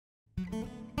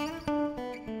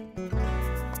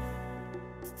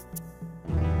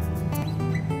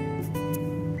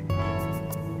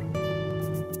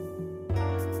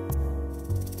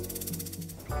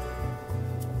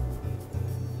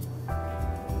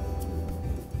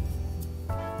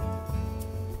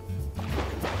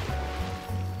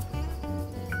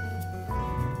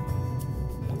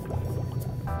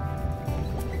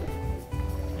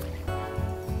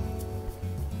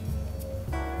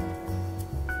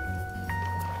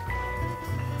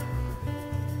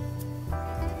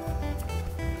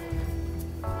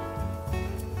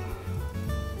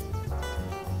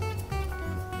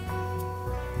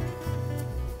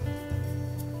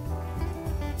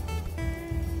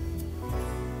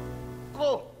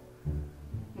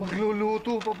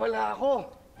Magluluto pa pala ako.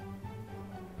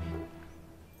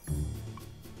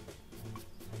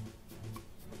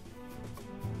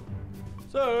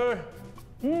 Sir,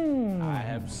 I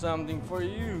have something for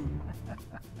you.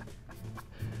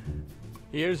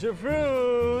 Here's your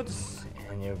fruits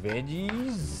and your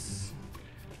veggies.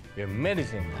 Your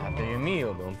medicine after your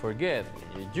meal. Don't forget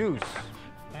your juice.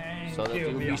 So that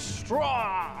you'll be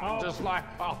strong, just like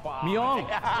Papa. Miong!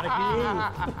 Like you.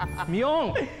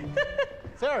 Miong!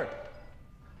 Sir!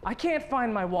 I can't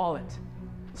find my wallet.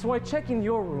 So I check in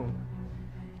your room,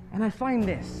 and I find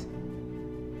this.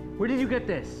 Where did you get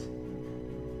this?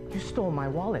 You stole my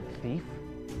wallet, thief.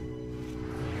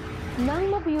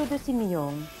 Nang mabiyudo si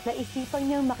Miong, naisipan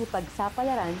niyang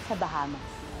makipagsapalaran sa Bahamas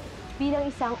bilang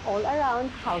isang all-around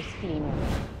house cleaner.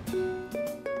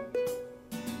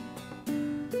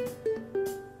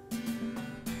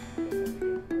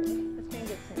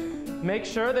 Make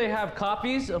sure they have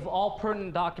copies of all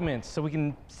pertinent documents so we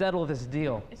can settle this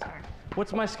deal. Yes, sir.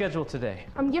 What's my schedule today?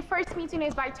 Your first meeting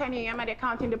is by 10 a.m. at the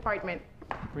accounting department.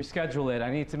 Reschedule it.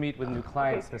 I need to meet with new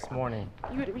clients this morning.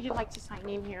 Would you like to sign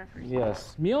in here first?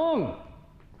 Yes. Miong!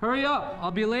 Hurry up!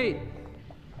 I'll be late.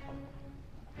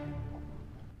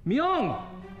 Miong!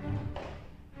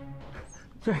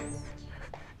 Sir.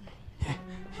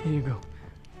 Here you go.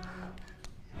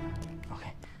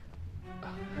 Okay.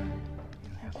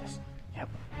 You have this. Yep.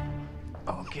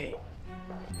 Okay.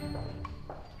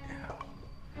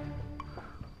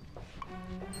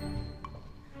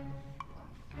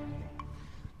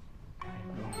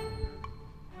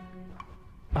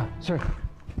 Sir.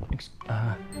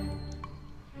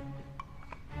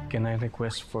 Can I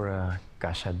request for a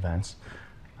cash advance?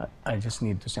 I just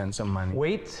need to send some money.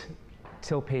 Wait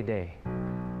till payday.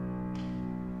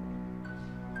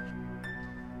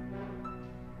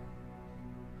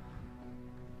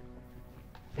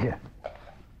 Here.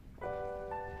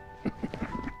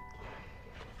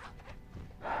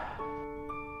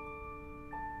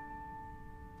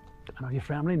 I know your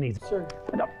family needs it. Sir.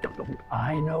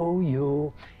 I know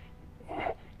you.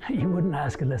 You wouldn't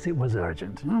ask unless it was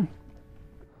urgent. Hmm?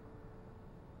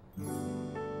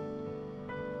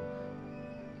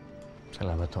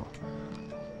 Salamat ho.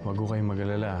 Huwag ho kayong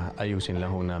mag-alala. Ayusin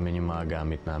lang ho namin yung mga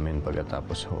gamit namin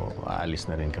pagkatapos ho, aalis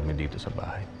na rin kami dito sa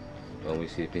bahay. Huwag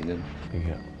isipin yun.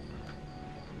 Sige.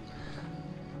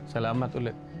 Salamat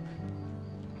ulit.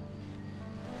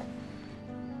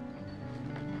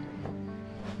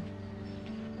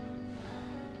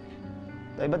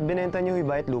 Tay, ba't binenta niyo yung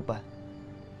iba at lupa?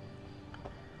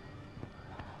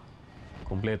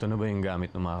 Kumpleto na ba yung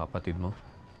gamit ng mga kapatid mo?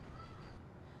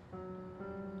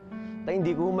 Tay,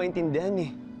 hindi ko maintindihan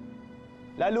eh.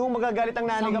 Lalo kong magagalit ang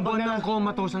nanay kapag Isang buwan ng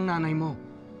comatose ang nanay mo.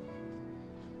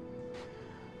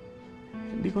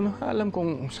 Hindi ko na alam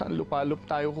kung saan lupalop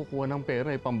tayo kukuha ng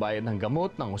pera, pambayad ng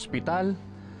gamot, ng ospital.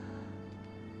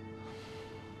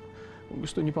 Kung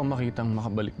gusto niyo pang makitang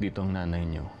makabalik dito ang nanay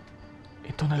niyo,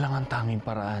 ito na lang ang tanging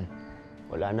paraan.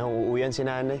 Wala na uuyan si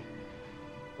nanay.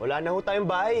 Wala na ho tayong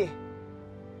bahay eh.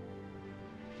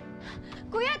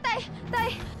 Kuya, tay!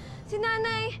 Tay! Si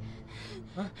nanay!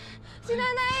 Ha? Si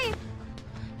nanay!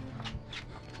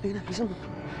 Tingnan, isa mo.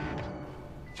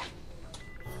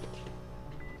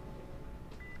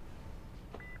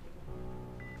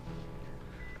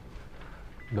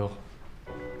 Dok.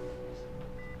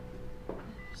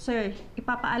 Sir,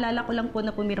 ipapaalala ko lang po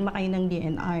na pumirma kayo ng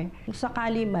DNR. Kung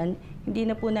sakali man, hindi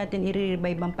na po natin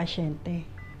i-revive ang pasyente.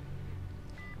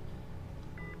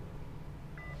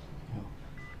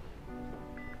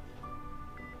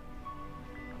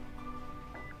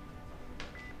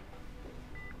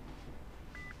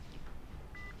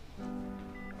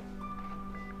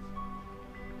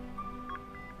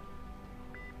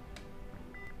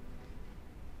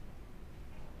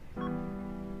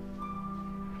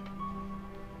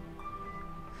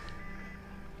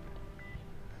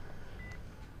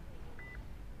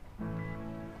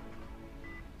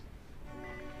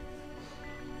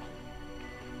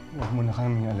 Huwag mo na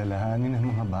kaming alalahanin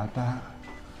ang mga bata.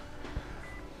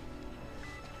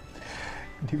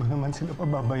 Hindi ko naman sila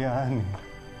pababayaan eh.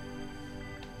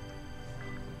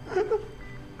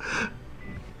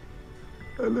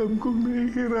 Alam kong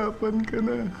nahihirapan ka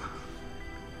na.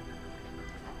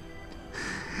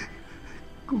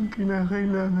 Kung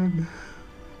kinakailangan,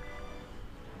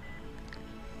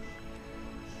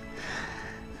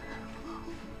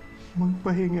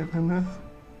 magpahinga ka na.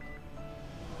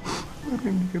 Para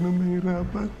hindi ka na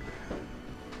mahirapan.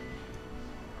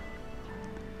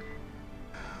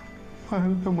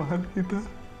 Mahal na mahal kita.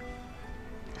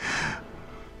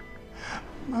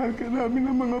 Mahal ka namin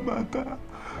ng mga bata.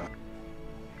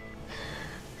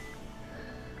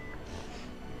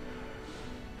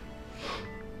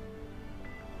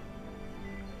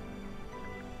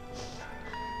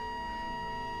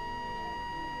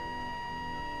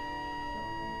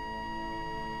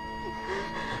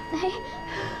 Nay.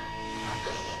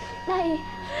 Nay.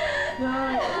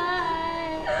 Nay.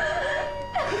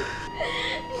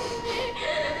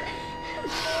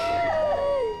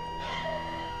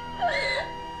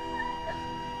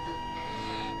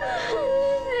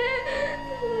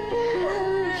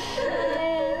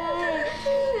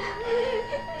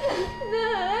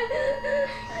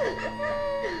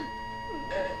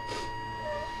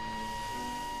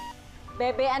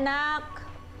 Bebe, anak!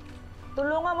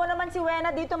 Tulungan mo naman si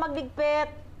Wena dito magligpit.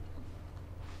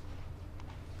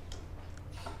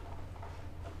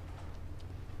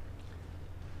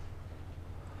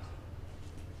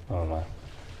 Mama,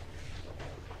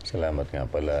 salamat nga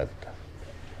pala at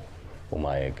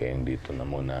pumayag kayong dito na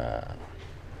muna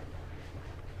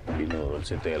binurol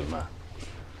si Telma.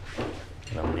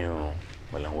 Alam niyo,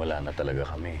 walang-wala na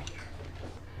talaga kami.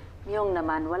 Miong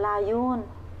naman, wala yun.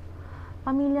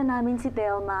 Pamilya namin si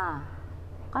Telma.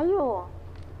 Kayo.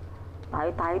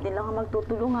 Tayo-tayo din lang ang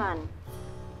magtutulungan.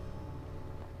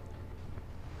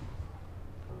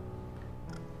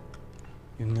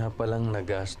 Yun nga palang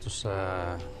nagastos sa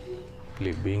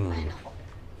living.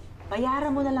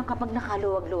 Bayaran mo na lang kapag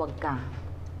nakaluwag-luwag ka.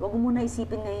 Huwag mo muna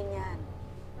isipin ngayon yan.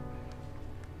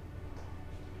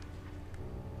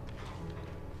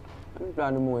 Anong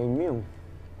plano mo ngayon, Miong?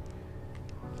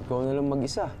 Ikaw na lang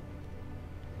mag-isa.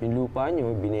 Yung lupa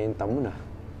niyo, binenta mo na.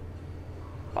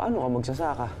 Paano ka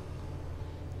magsasaka?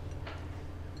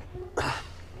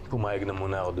 Pumayag na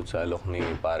muna ako doon sa alok ni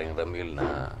paring Ramil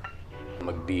na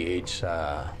mag-DH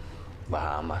sa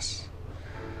Bahamas.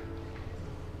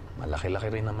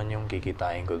 Malaki-laki rin naman yung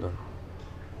kikitain ko doon.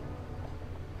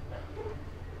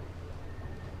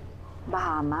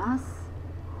 Bahamas?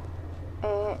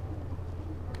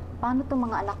 Paano itong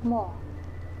mga anak mo?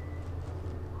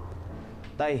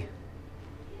 Tay,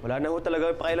 wala na ho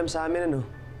talaga pakialam sa amin, ano?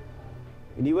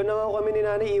 Iniwan na nga ho kami ni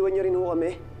nanay, iwan niyo rin ho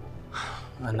kami.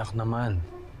 Anak naman,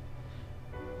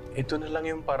 ito na lang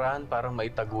yung paraan para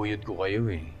maitaguyod ko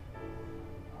kayo eh.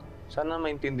 Sana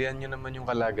maintindihan niyo naman yung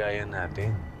kalagayan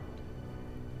natin.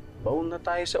 Baon na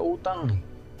tayo sa utang eh.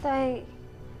 Tay,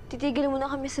 titigil muna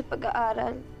kami sa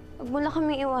pag-aaral. Huwag mo lang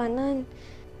kami iwanan.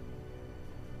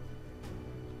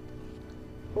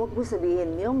 Huwag mo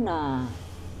sabihin, Miong, na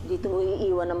dito mo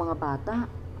iiwan ng mga bata.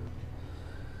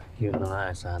 Yun na nga,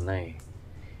 sana eh.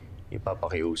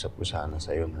 Ipapakiusap ko sana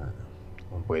sa'yo na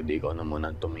kung pwede ikaw na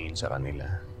muna tumingin sa kanila.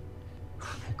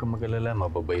 Huwag kang mag-alala,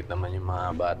 mababait naman yung mga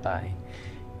bata eh.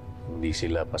 Hindi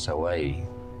sila pasaway.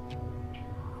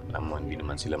 Alam mo, hindi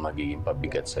naman sila magiging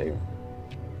pabigat sa'yo.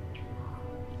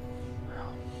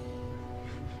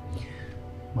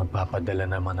 Magpapadala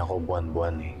naman ako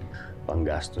buwan-buwan eh.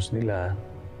 Panggastos nila.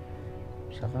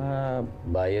 Saka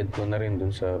bayad ko na rin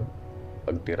dun sa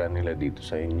pagtira nila dito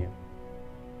sa inyo.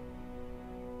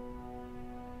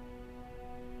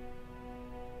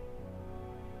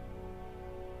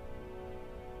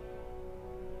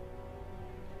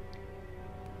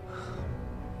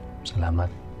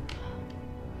 Salamat.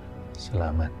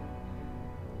 Salamat.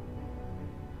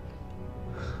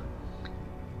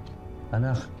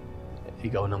 Anak,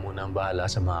 ikaw na muna ang bahala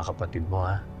sa mga kapatid mo,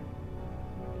 ha?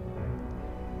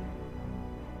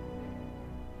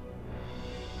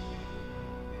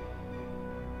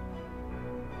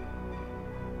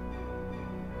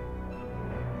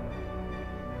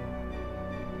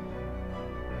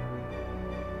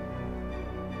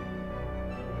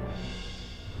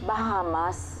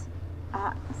 Bahamas?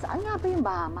 Saan nga ba yung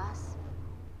Bahamas?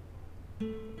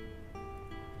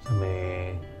 Sa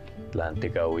may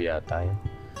Atlantica o yata yun.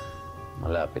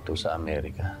 Malapit o sa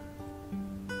Amerika.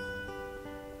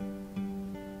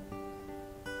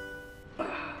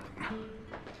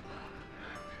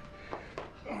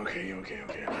 Okay.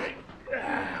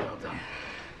 Well done.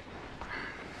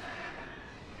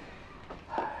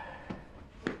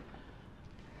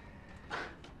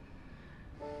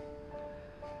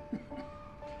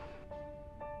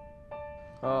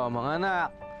 Oh, mga anak.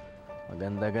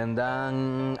 Maganda-gandang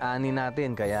ani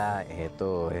natin. Kaya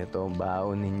eto ang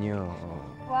baon ninyo. Oh.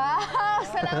 Wow!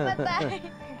 Salamat, Tay!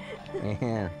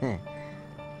 Ayan.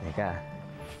 Teka.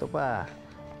 Ito pa.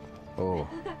 Oh.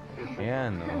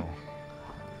 Ayan, oh.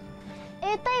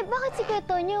 Tay, bakit si Kuya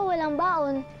Tonyo walang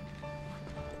baon?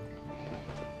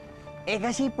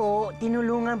 Kasi po,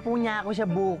 tinulungan po niya ako sa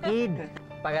bukid.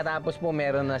 Pagkatapos po,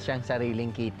 meron na siyang sariling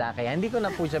kita. Kaya hindi ko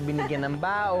na po siya binigyan ng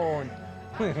baon.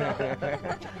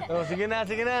 Oh, sige na.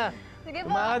 Sige po.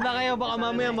 Umakad na kayo, baka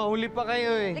mamaya mahuli pa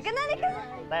kayo eh. Lika na!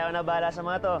 Tayo na bahala sa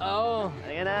mga to. Oo.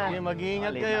 Halika na. Sige,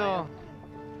 mag-iingat kayo.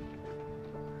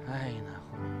 Ay,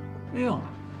 naku. Miong,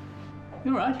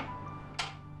 you all right?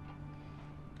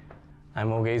 I'm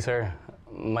okay, sir.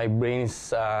 My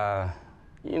brain's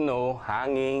You know,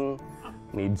 hanging,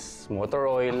 needs motor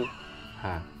oil.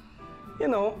 Huh? You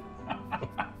know.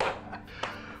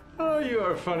 Oh,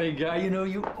 you're a funny guy. You know,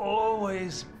 you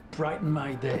always brighten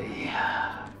my day.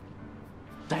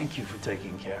 Thank you for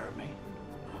taking care of me.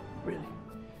 Really.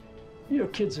 Your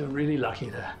kids are really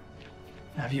lucky to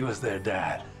have you as their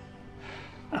dad.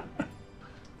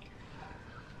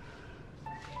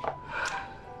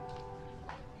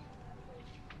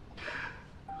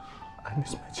 I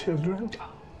miss my children.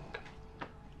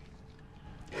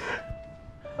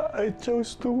 I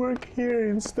chose to work here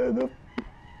instead of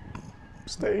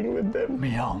staying with them.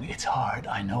 Miong, it's hard.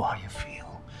 I know how you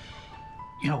feel.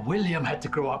 You know, William had to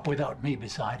grow up without me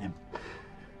beside him.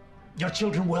 Your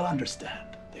children will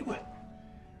understand. They will.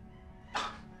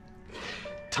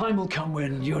 Time will come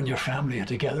when you and your family are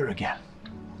together again.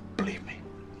 Believe me.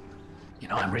 You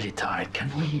know, I'm really tired. Can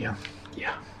we,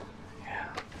 yeah.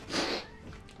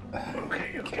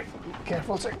 Okay.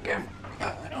 Careful, sir. Careful.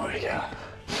 Oh, yeah.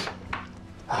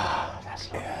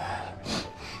 That's it.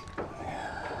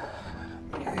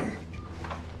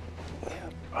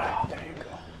 There you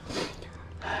go.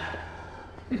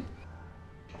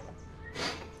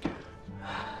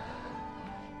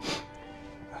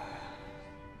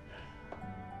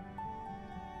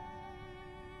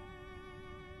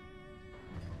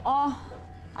 Oh,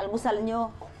 almusal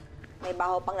nyo. May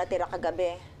baho pang natira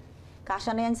kagabi.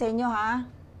 Kasya na yan sa inyo, ha?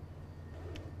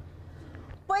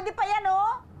 Pwede pa yan,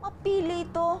 oh. Mapili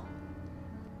ito.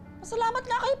 Masalamat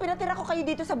nga kayo. Pinatira ko kayo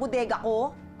dito sa bodega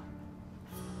ko.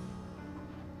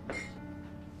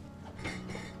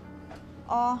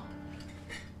 Oh.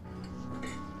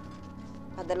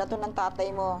 Padala to ng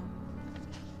tatay mo.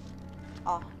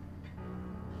 Oh.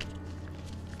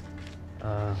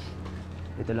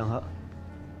 Ito lang, ha?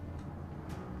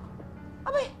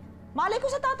 Abay, malay ko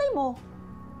sa tatay mo.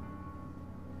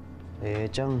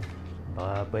 Chang,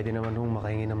 baka pwede naman hong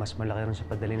makahingi na mas malaki rin sa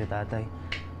padali ni tatay.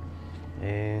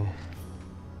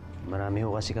 Marami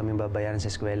ho kasi kaming babayaran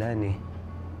sa eskwelahan, eh.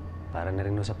 Para na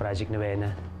rin ho sa project ni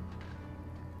Wena.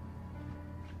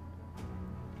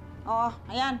 Oh,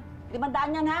 ayan.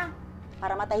 500 yan, ha?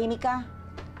 Para matahimik ka.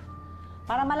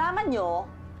 Para malaman nyo,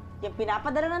 yung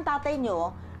pinapadala ng tatay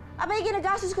nyo, abay,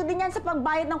 ginagastos ko din yan sa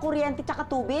pagbayad ng kuryente tsaka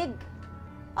tubig.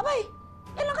 Abay,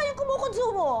 ilan kayong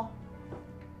kumukonsumo?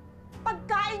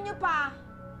 Pagkain nyo pa.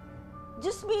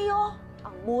 Diyos mio,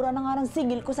 ang mura na nga ng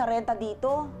singil ko sa renta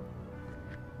dito.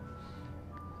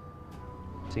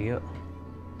 Sige.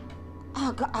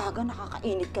 Aga-aga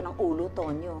nakakainit ka ng ulo,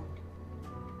 Tonyo.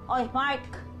 Oy,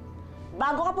 Mark!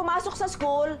 Bago ka pumasok sa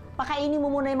school, pakainin mo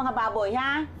muna yung mga baboy,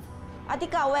 ha? At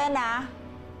ikaw, Wena,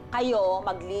 kayo,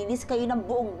 maglinis kayo ng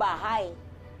buong bahay.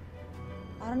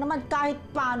 Para naman kahit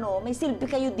paano, may silbi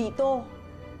kayo dito.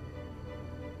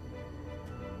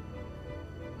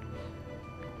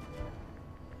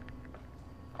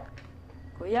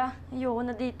 Kuya, ayoko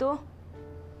na dito.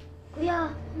 Kuya,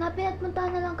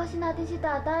 napinatpuntahan na lang kasi natin si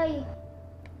tatay.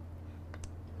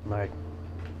 Mark,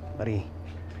 Marie,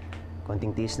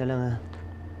 konting tiis na lang, ha?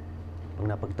 Pag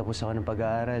napagtapos ako ng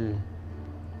pag-aaral,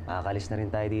 makakalis na rin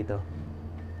tayo dito.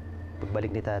 Pagbalik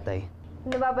ni tatay.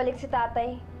 Hindi babalik si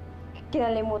tatay.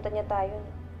 Kinalimutan niya tayo.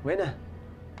 Wena!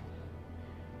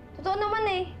 Totoo naman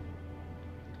eh.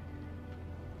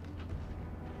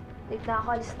 Late na ako,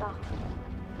 alis na ako.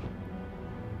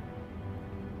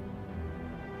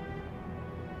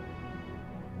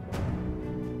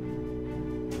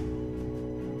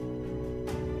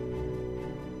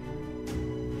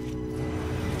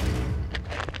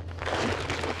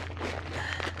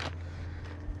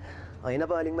 Okay na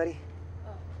po, Aling Marie.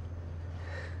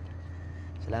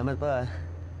 Salamat po, ha.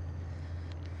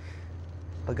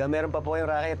 Pagka meron pa po kayong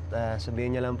racket,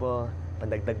 sabihin niyo lang po,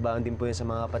 pandagdag baon din po yun sa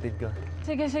mga kapatid ko.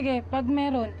 Sige. Pag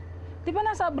meron. Di ba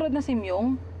nasa abroad na si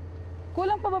Miong?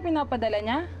 Kulang pa ba pinapadala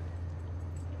niya?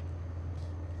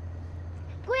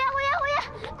 Kuya!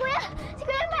 Si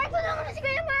Kuya Mark! Tulungan mo si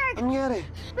Kuya Mark! Ano nangyari?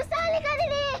 Basta halika,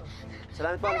 dali!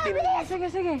 Salamat po, Aling Tina.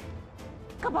 Sige.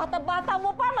 Kabata-bata mo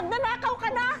pa, magnanakaw ka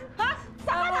na! Ha?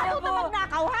 Saan ka natuto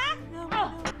magnakaw, ha? Oh,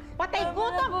 patay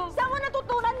gutom! Saan mo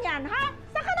natutunan yan, ha?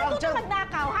 Saan ka natuto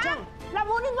magnakaw, ha?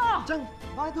 Lamunin mo! Chang,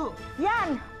 bakit ho?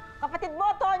 Yan! Kapatid mo,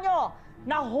 Tonyo!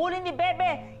 Nahuli ni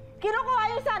Bebe! Kinukuha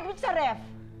yung sandwich sa ref!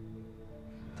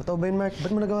 Totoo ba yun, Mark? Ba't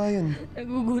mo nagawa yun?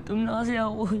 Nagugutom na kasi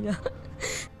ako, kuya.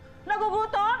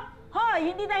 Nagugutom?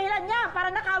 Hoy, hindi dahilan niya para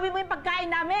nakawin mo yung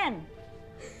pagkain namin!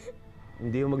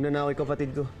 Hindi yung magnanakaw yung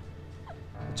kapatid ko.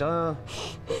 At saka,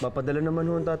 papadala naman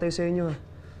ho ang tatay sa inyo, ha?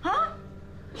 Ha?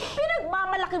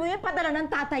 Pinagmamalaki mo yung padala ng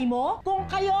tatay mo? Kung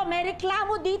kayo may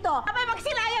reklamo dito, abay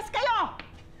magsilayas kayo!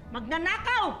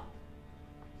 Magnanakaw!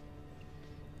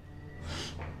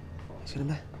 Sino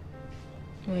ba?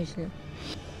 Ayos lang.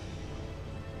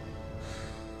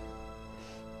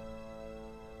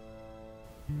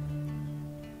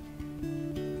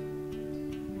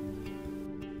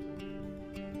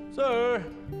 Sir,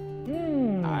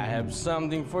 I have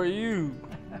something for you.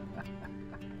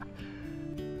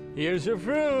 Here's your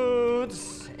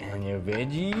fruits and your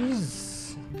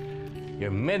veggies,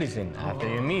 your medicine after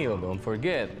your meal. Don't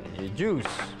forget your juice,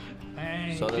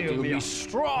 so that you'll be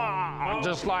strong,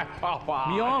 just like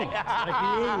Papa. Miong!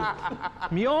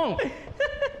 Miong!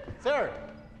 Sir!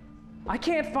 I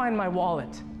can't find my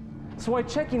wallet. So I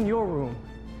check in your room,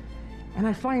 and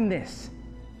I find this.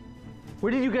 Where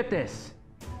did you get this?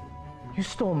 You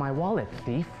stole my wallet,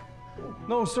 thief.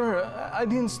 No, sir, I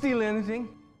didn't steal anything.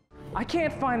 I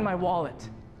can't find my wallet.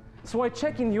 So I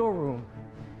check in your room,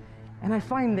 and I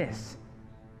find this.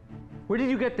 Where did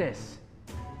you get this?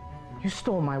 You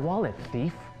stole my wallet,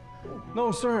 thief.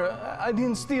 No, sir, I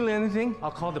didn't steal anything.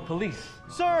 I'll call the police.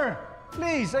 Sir,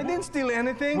 please, I didn't steal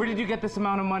anything. Where did you get this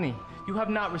amount of money? You have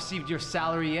not received your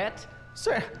salary yet?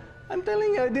 Sir, I'm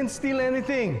telling you, I didn't steal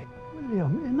anything.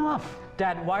 William, enough.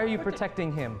 Dad, why are you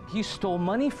protecting him? He stole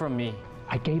money from me.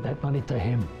 I gave that money to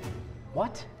him.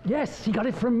 What? Yes, he got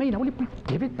it from me. Now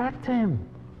give it back to him.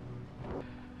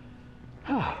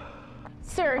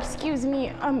 Sir, excuse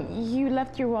me. You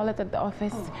left your wallet at the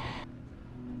office.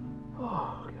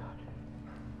 Oh,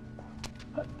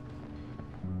 God.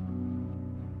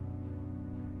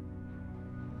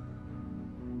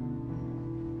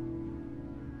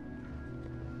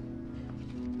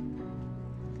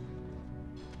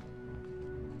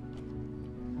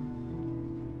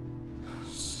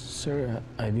 Sir,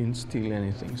 I didn't steal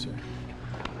anything, sir.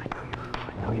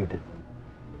 I know you did.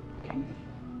 Okay?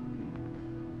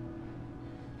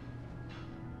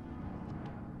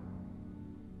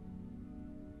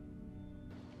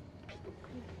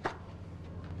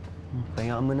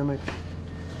 Pahinga ka muna, Mark.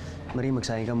 Marie,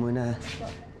 magsayang ka muna, ha?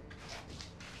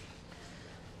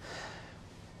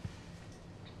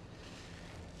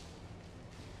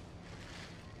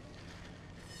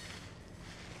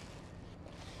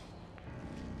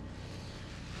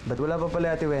 Ba't wala pa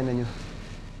pala Ate Wena niyo?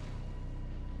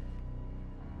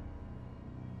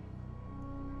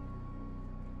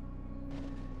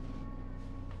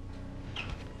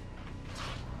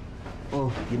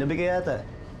 Oh, ginabi ka yata.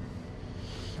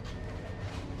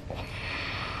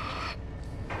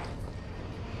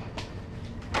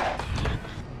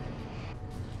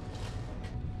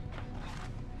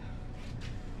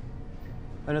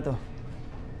 Ano to?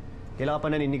 Kailan ka pa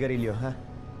naninigarilyo, ha?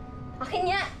 Akin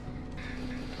nga!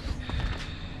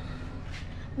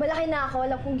 Malaki na ako,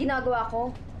 alam kong ginagawa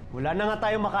ko. Wala na nga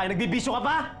tayong makain. Nagbibisyo ka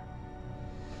pa?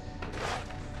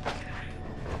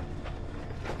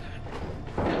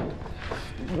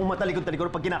 Huwag mong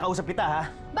matalikod-talikod pag kinakausap kita, ha?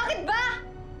 Bakit ba?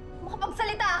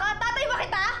 Makapagsalita ka? Tatay ba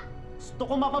kita? Gusto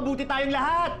ko mapabuti tayong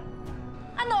lahat!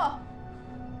 Ano?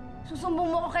 Susumbong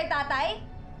mo ko kay tatay?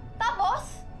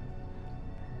 Tapos?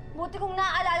 Buti kong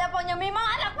naaalala pa niya may mga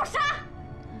anak pa siya!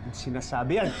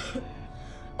 Sinasabi yan.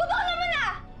 Totoo naman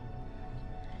ah!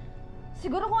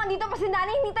 Siguro kung andito pa si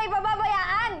nanay, hindi tayo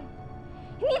pababayaan!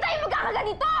 Hindi tayo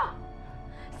magkakaganito!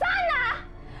 Sana!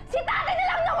 Si tatay na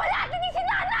lang nawala at hindi si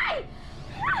nanay!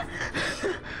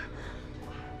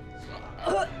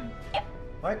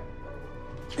 Mark!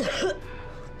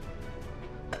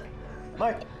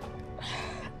 Mark!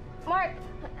 Mark!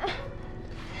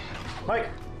 Mark!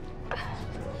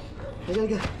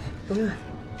 Halika. Ito na.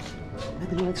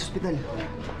 Natin lang sa ospital.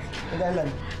 Nagalan.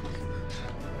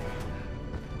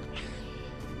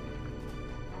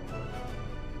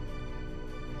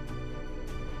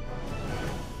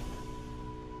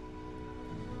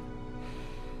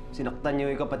 Sinaktan niyo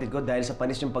yung kapatid ko dahil sa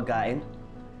panis yung pagkain?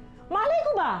 Malay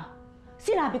ko ba?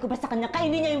 Sinabi ko ba sa kanya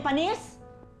kainin niya yung panis?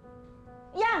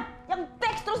 Yan! Yung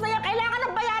dextrose na yan, kailangan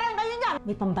ng bayaran kayo niyan!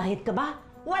 May pambayad ka ba?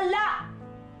 Wala!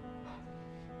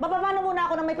 Bababa na muna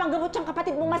ako ng may panggamot siyang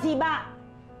kapatid mong masiba.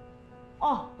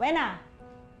 Oh, Wena,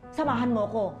 samahan mo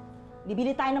ko.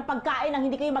 Bibili tayo ng pagkain nang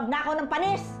hindi kayo magnakaw ng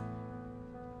panis.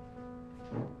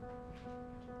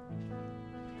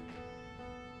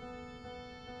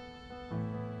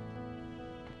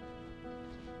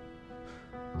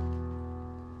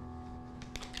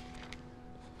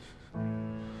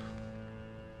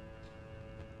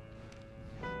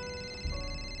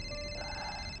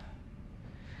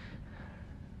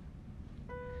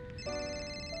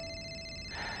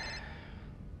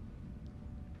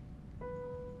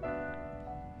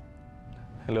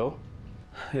 Hello?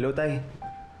 Hello, Tay.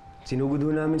 Sinugod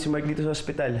ho namin si Mark dito sa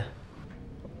ospital.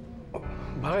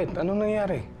 Bakit? Anong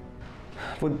nangyari?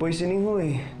 Food poisoning ho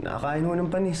eh. Nakakain ho ng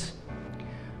panis.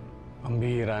 Ang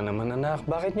bihira naman, anak.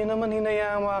 Bakit niyo naman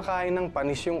hinayaang makakain ng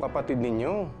panis yung kapatid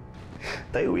ninyo?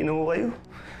 Tay, uwi na ho kayo.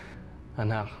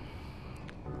 Anak,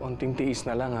 konting tiis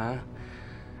na lang, ha?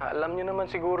 Alam niyo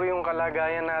naman siguro yung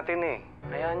kalagayan natin, eh.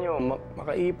 Hayaan niyo,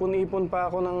 makaipon-ipon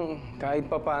pa ako ng kahit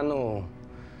papano.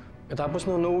 E tapos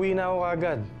no, uuwi na ako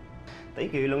agad. Tay,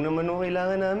 kayo lang naman ho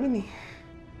kailangan namin, eh.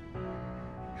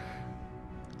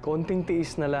 Konting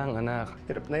tiis na lang, anak.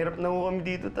 Hirap na ho kami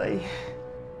dito, Tay.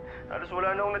 Halos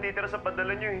wala na akong natitira sa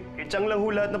padala niyo, eh. Kay Chang lang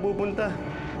ho lahat napupunta.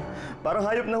 Parang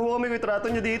hayop na ho kami kung trato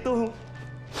niyo dito.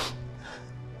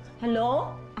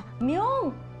 Hello?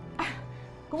 Miong!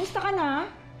 Kumusta ka na?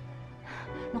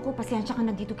 Naku, pasensya ka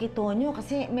na dito kay Tonyo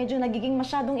kasi medyo nagiging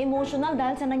masyadong emotional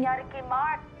dahil sa nangyari kay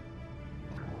Mark.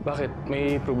 Bakit?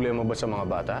 May problema ba sa mga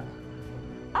bata?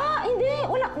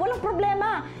 Hindi. Walang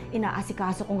problema.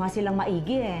 Inaasikaso ko nga silang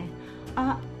maigi eh.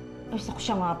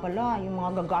 Siya nga pala, yung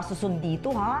mga gagastuson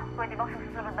dito, ha? Pwede bang sa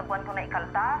susunod na buwan ko na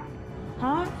ikaltas?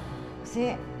 Ha? Kasi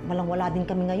walang-wala din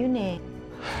kami ngayon eh.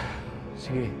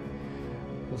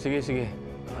 Sige.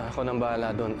 Ako nang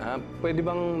bahala doon. Pwede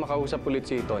bang makausap ulit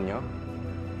si Tonyo?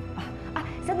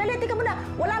 Sandali, tika muna.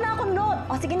 Wala na akong note.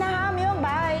 O, sige na ha, Miong.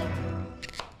 Bye.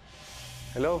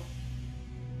 Hello?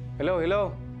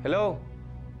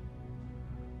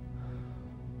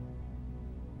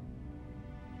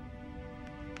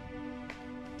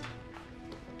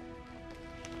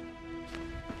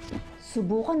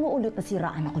 Subukan mo ulit na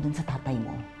siraan ako dun sa tatay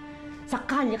mo. Sa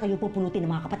kalye kayo pupulutin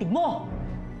ng mga kapatid mo!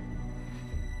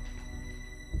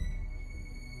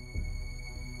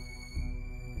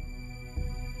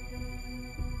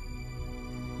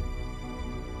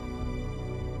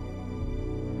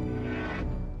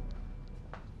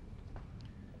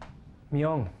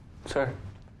 Miong. Sir.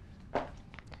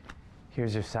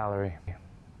 Here's your salary.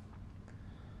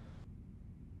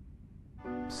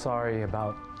 Sorry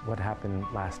about what happened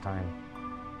last time.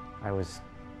 I was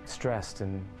stressed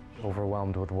and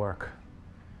overwhelmed with work.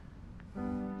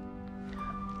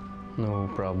 No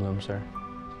problem, sir.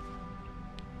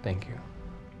 Thank you.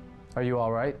 Are you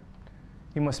all right?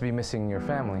 You must be missing your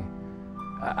family.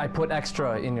 I put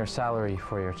extra in your salary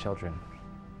for your children.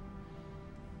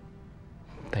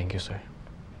 Thank you, sir.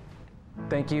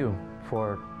 Thank you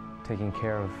for taking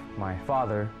care of my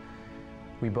father.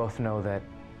 We both know that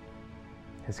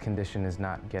his condition is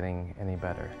not getting any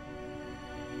better.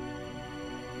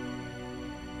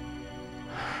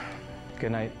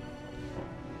 Good night.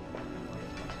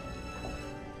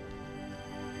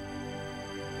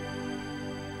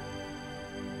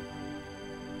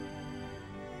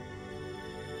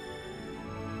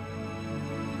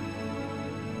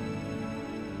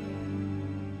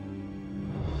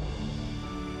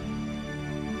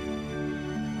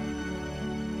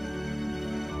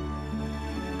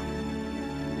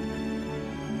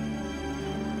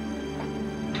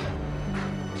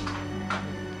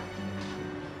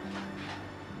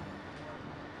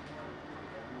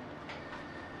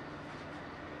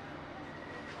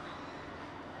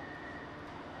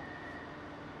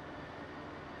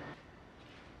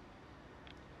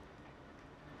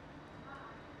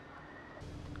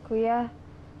 Kuya,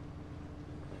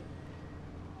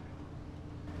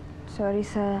 sorry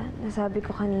sa nasabi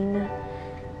ko kanina.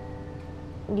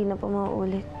 Hindi na po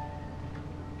mauulit.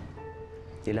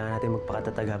 Kailangan natin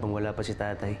magpakatatag habang wala pa si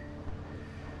tatay.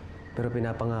 Pero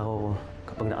pinapangako ko,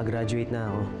 kapag nakagraduate na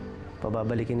ako,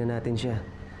 pababalikin na natin siya.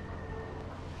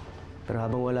 Pero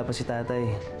habang wala pa si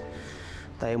tatay,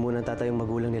 tayo muna ang tatayong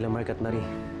magulang nila Mark at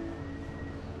Marie.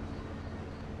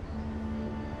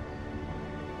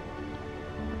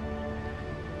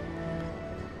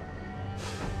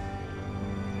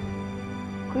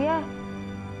 Kuya,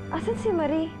 asan si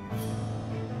Marie?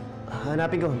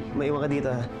 Hanapin ko. Maiwan ka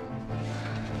dito, ha?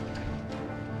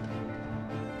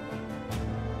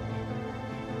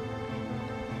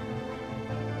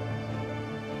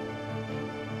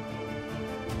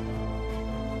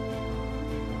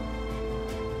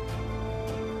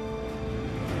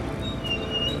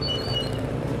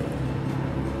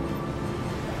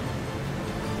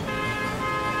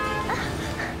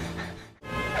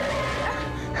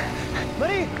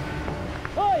 Marie!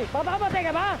 Hoy! Papamatay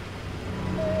ka ba?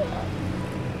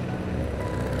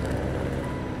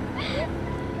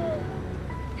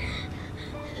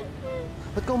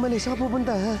 Ba't ka umalis? Saan ka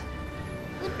pupunta, ha?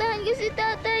 Puntahan ko si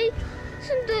tatay.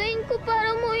 Sunduin ko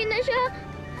para umuwi na siya.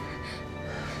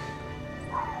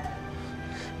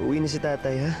 Uwi na si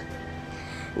tatay, ha?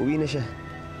 Uwi na siya.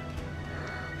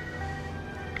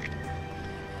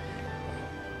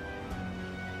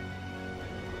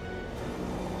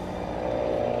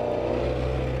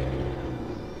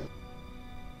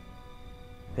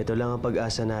 Ito lang ang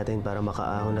pag-asa natin para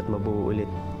makaahon at mabuo ulit.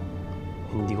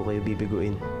 Hindi ko kayo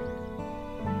bibiguin.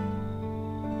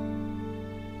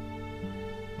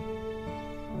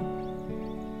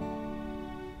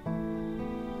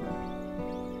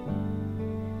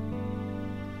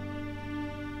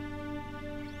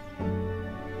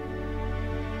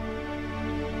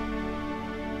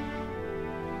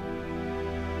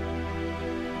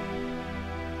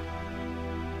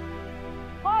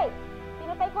 Hoy!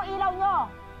 Pinatay ko ilaw nyo!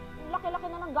 Yung laki-laki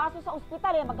na ng gasto sa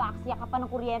ospital eh, mag-aaksya ka pa ng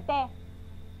kuryente.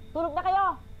 Tulog na kayo!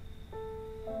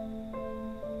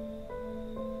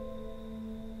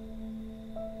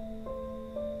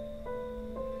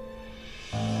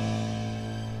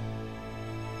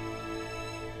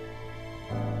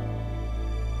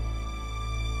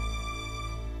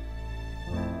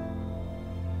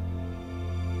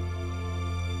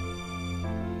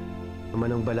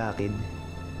 Naman ang balakid,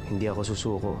 hindi ako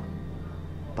susuko.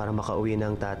 Para makauwi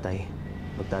na ang tatay,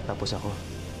 magtatapos ako.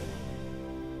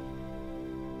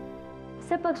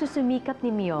 Sa pagsusumikap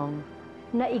ni Miong,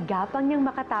 naigapang niyang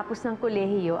makatapos ng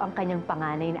kolehiyo ang kanyang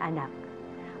panganay na anak.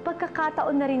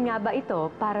 Pagkakataon na rin nga ba ito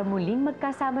para muling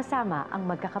magkasama-sama ang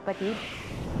magkakapatid?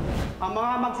 Ang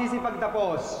mga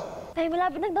magsisipagtapos. Tay,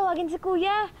 malapit nang tawagin si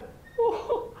Kuya.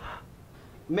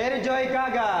 Mary Joy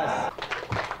Gagas.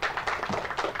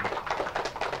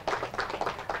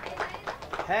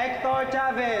 Hector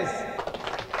Chavez.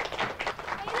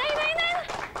 Nay!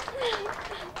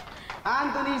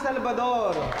 Anthony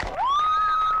Salvador.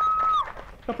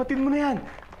 Kapatid mo na yan.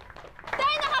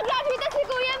 Tay, nakagraduate na si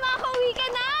Kuya! Makakauwi ka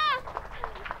na!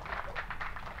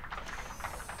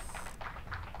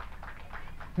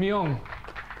 Miong,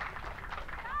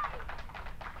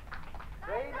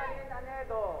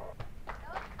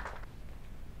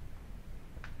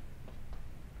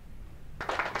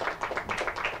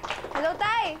 Hello,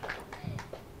 Tay!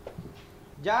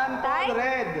 John Paul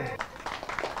Red.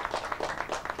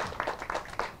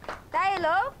 Tay,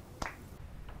 hello?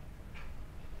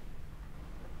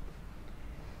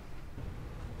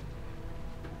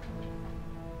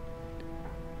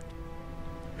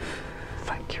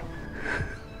 Thank you.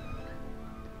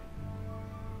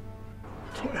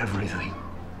 For everything.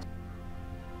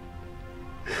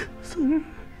 Sir,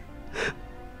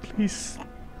 please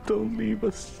don't leave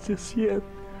us just yet.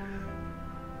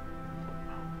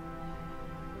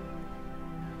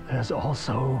 There's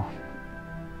also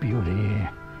beauty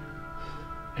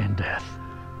in death.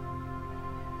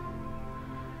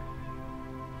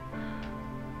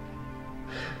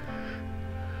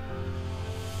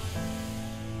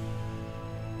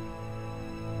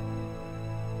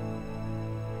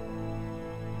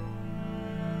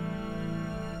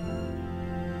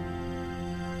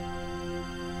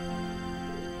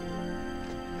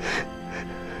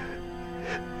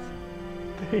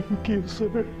 Thank you,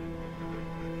 sir.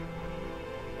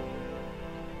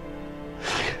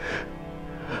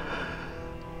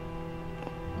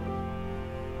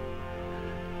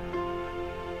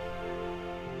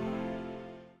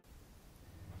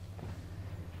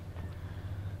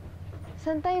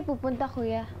 Saan tayo pupunta,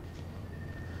 Kuya?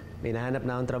 May nahanap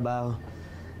na akong trabaho.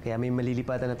 Kaya may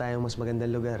malilipatan na tayong mas magandang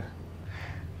lugar.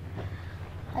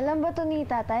 Alam ba to ni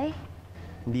Tatay?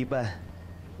 Hindi pa.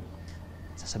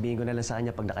 Sasabihin ko na lang sa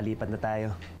kanya pag nakalipat na tayo.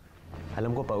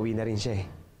 Alam ko, pauwi na rin siya eh.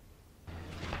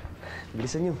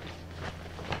 Bilisan niyo.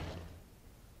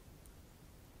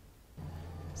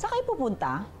 Saan kayo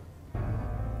pupunta?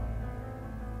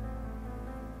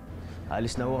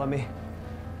 Alis na ho kami.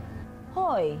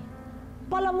 Hoy,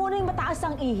 pala mo na yung mataas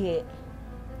ang ihi.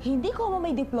 Hindi ko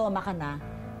may diploma ka na.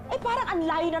 Eh parang ang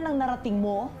layo na ng narating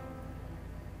mo.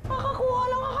 Kakakuha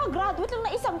lang, kakagraduate lang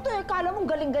na isang to eh. Kala mong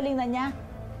galing-galing na niya.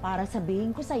 Para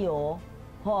sabihin ko sa'yo,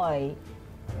 hoy,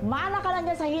 mana ka lang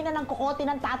niya sa hina ng kokote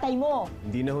ng tatay mo.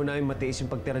 Hindi na ho namin matiis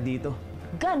yung pagtira dito.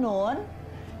 Ganon?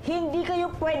 Hindi kayo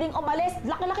pwedeng umalis.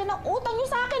 Laki-laki ng utang niyo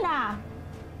sa akin ha.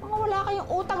 Mga wala kayong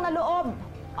utang na loob.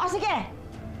 O sige,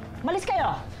 malis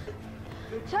kayo.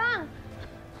 Chang!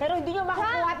 Pero hindi nyo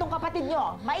makukuha tong kapatid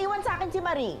nyo. Maiwan sa akin si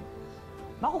Marie.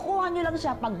 Makukuha nyo lang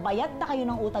siya pag bayad na kayo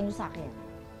ng utang nyo sa akin.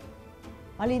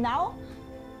 Malinaw?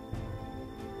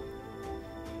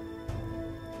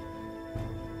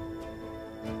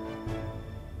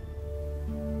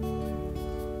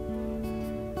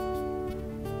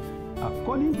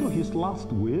 According to his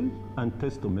last will and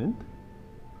testament,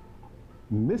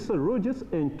 Mr. Rogers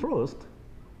entrusts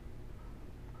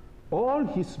all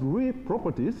his real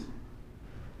properties,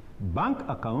 bank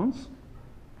accounts,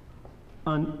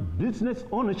 and business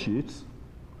ownerships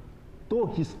to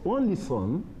his only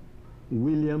son,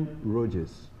 William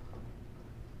Rogers.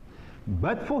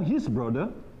 But for his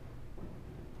brother,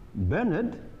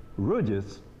 Bernard,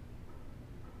 Rogers,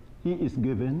 he is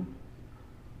given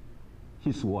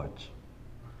his watch.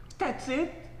 That's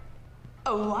it?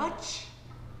 A watch?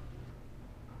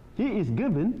 He is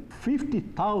given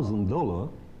 $50,000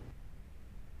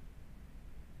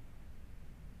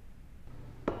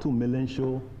 to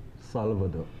Melencio,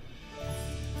 Salvador.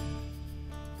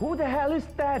 Who the hell is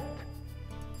that?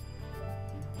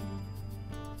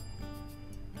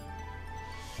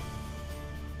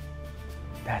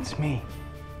 That's me.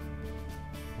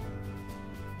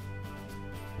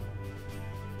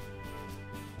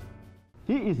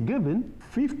 He is given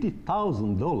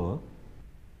 $50,000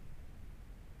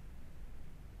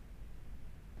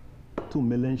 to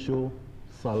Melencio,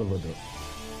 Salvador.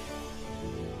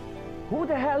 Who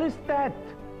the hell is that?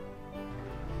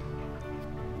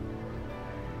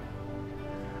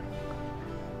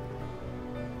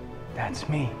 That's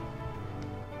me.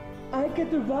 I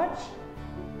get the watch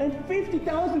and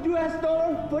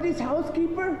 $50,000 for this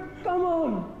housekeeper? Come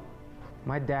on!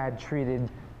 My dad treated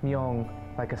Miong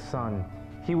like a son.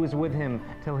 He was with him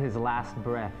till his last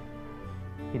breath.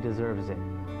 He deserves it.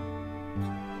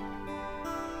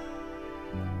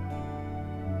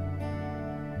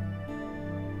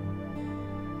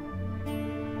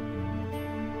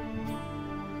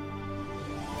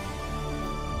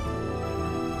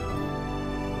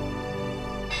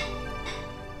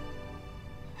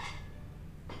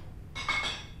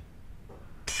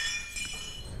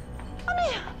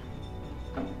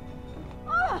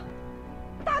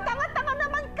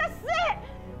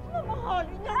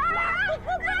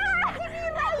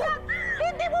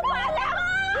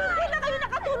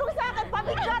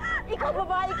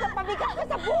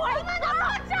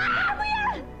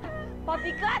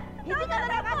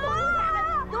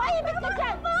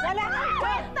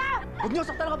 Huwag niyo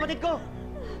saktan ang kapatid ko!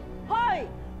 Hoy!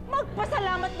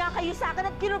 Magpasalamat nga kayo sa akin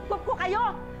at kinupkup ko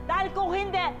kayo! Dahil kung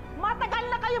hindi, matagal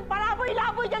na kayong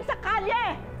palaboy-laboy dyan sa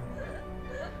kalye!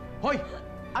 Hoy!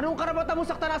 Anong karapatan mo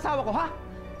saktan ang asawa ko, ha?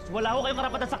 Wala ho kayong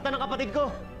karapatan saktan ng kapatid ko.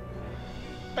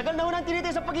 Tagal na ho nang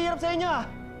tinitay sa paghihirap sa inyo, ha?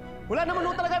 Wala naman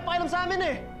ho talaga yung pakialam sa amin,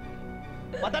 eh.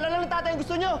 Padala lang ng tatay ang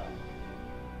gusto niyo.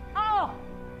 Oo!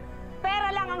 Pera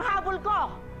lang ang habol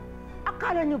ko!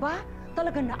 Akala niyo ba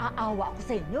talagang naaawa ako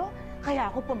sa inyo?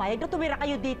 Kaya ako pumayag na tumira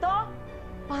kayo dito?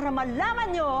 Para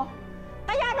malaman niyo,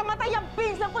 kaya namatay ang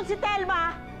pinsan ko si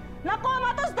Telma na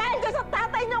kumatos dahil dyan sa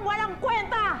tatay niyang walang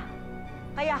kwenta!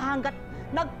 Kaya hanggat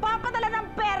nagpapadala ng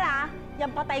pera, yung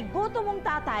patay gutom mong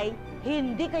tatay,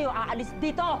 hindi kayo aalis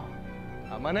dito!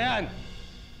 Tama na yan!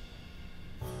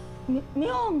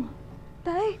 Miong!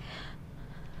 Tay!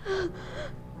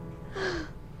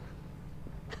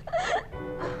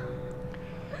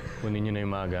 Kunin niyo na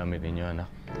yung mga gamit ninyo, anak.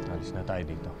 Alis na tayo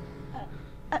dito.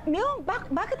 Miong,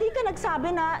 bakit di ka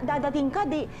nagsabi na dadating ka?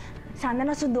 Sana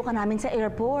nasundo ka namin sa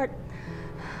airport.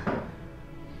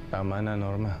 Tama na,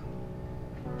 Norma.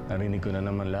 Narinig ko na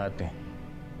naman lahat, eh.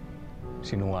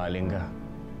 Sinungaling ka.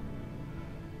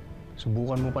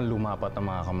 Subukan mo pang lumapat ang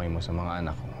mga kamay mo sa mga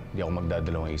anak ko. Hindi ako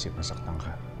magdadalawang isip na saktan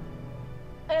ka.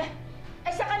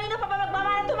 Sa kanino pa ba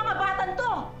magmamahal itong mga batan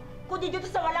to? Kundi dito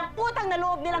sa walang utang na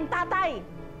loob nilang tatay.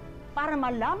 Para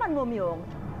malaman mo, Miong,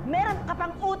 meron ka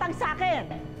pang utang sa akin.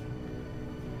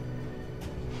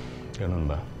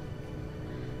 Ganun ba?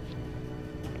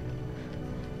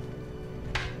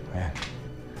 Ayan.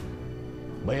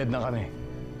 Bayad na kami.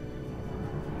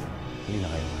 Hali na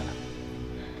kayo, mga anak.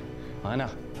 Mga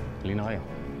anak, hali na kayo.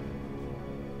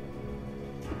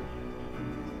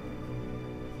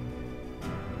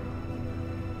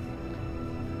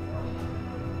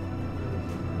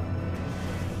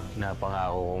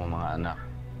 Napangako ko, mga anak.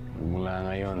 Mula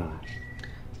ngayon,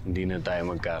 hindi na tayo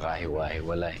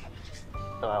magkakahiwa-hiwalay.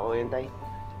 Pangako yun, Tay.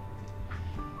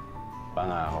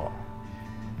 Pangako.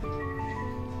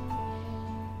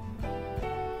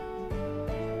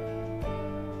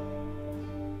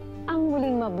 Ang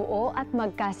muling mabuo at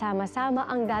magkasama-sama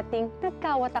ang dating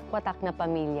nagkawatak-watak na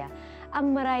pamilya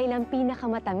ang marahil ang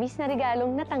pinakamatamis na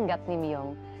regalong natanggap ni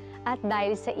Miong. At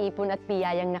dahil sa ipon at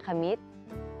biyayang nakamit,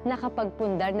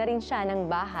 nakapagpundar na rin siya ng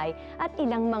bahay at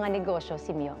ilang mga negosyo si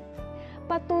Miong.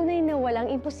 Patunay na walang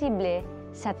imposible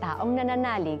sa taong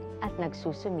nananalig at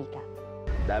nagsusumika.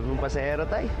 Dami mong pasahero,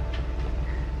 Tay.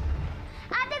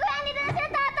 Ate ko, andito na si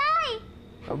tatay!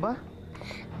 Aba?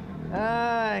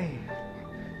 Ay!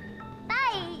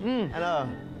 Tay! Ano?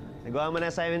 Nagawa mo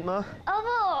na assignment mo?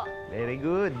 Opo! Very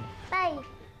good. Tay!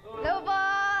 Hello po!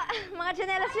 Mga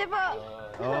tsinelas niyo po!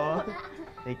 Oo.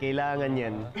 May kailangan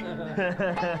yan.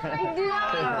 Hindi na!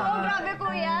 Oh, grabe,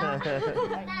 kuya!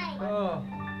 Tay!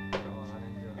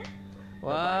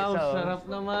 Wow, sarap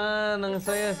naman. Ang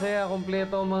saya-saya.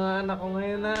 Kompleto ang mga anak ko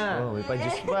ngayon na. Oh, may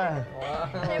pa-juice pa.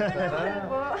 Siyempre naman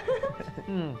po.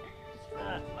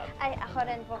 Ay, ako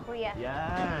rin po, kuya.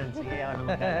 Yan. Sige, ako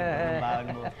naman ng baon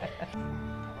mo.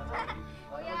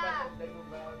 Kuya!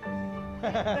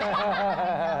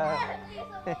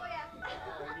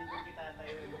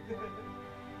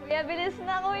 Kuya, bilis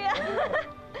na, kuya.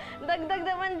 Dagdag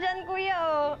naman dyan, kuya,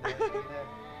 oh.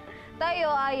 Tayo,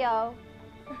 ayaw.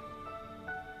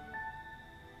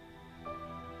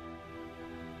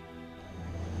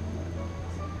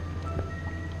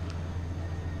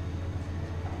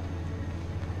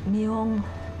 Miong,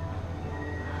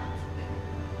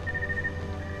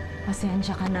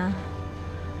 pasensya ka na.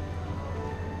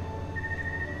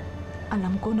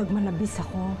 Alam ko nagmalabis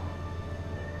ako.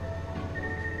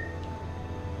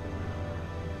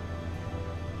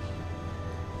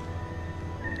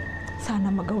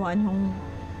 Sana magawa niyong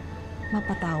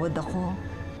mapatawad ako.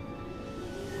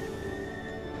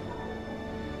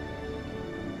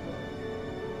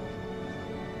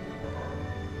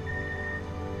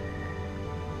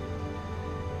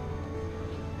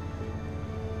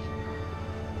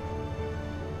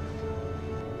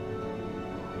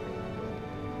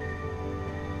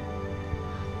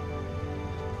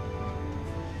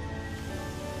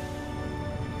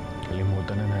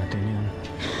 Kalimutan na natin yan.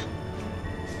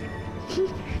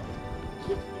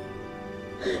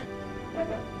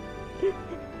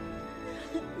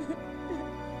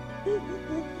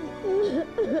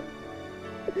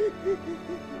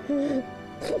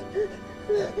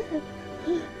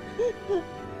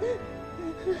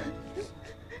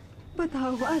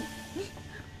 Patawad.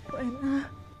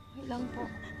 Buena. Okay lang po.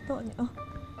 Tonyo.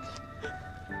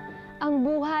 Ang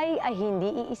buhay ay hindi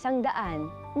iisang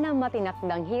daan na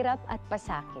matinakdang hirap at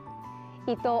pasakit.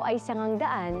 Ito ay sangang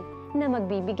daan na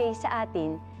magbibigay sa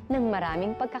atin ng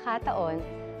maraming pagkakataon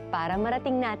para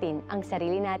marating natin ang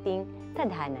sarili nating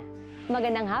tadhana.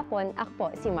 Magandang hapon, ako po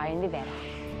si Marian Rivera.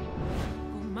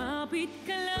 Kumapit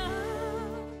ka lang.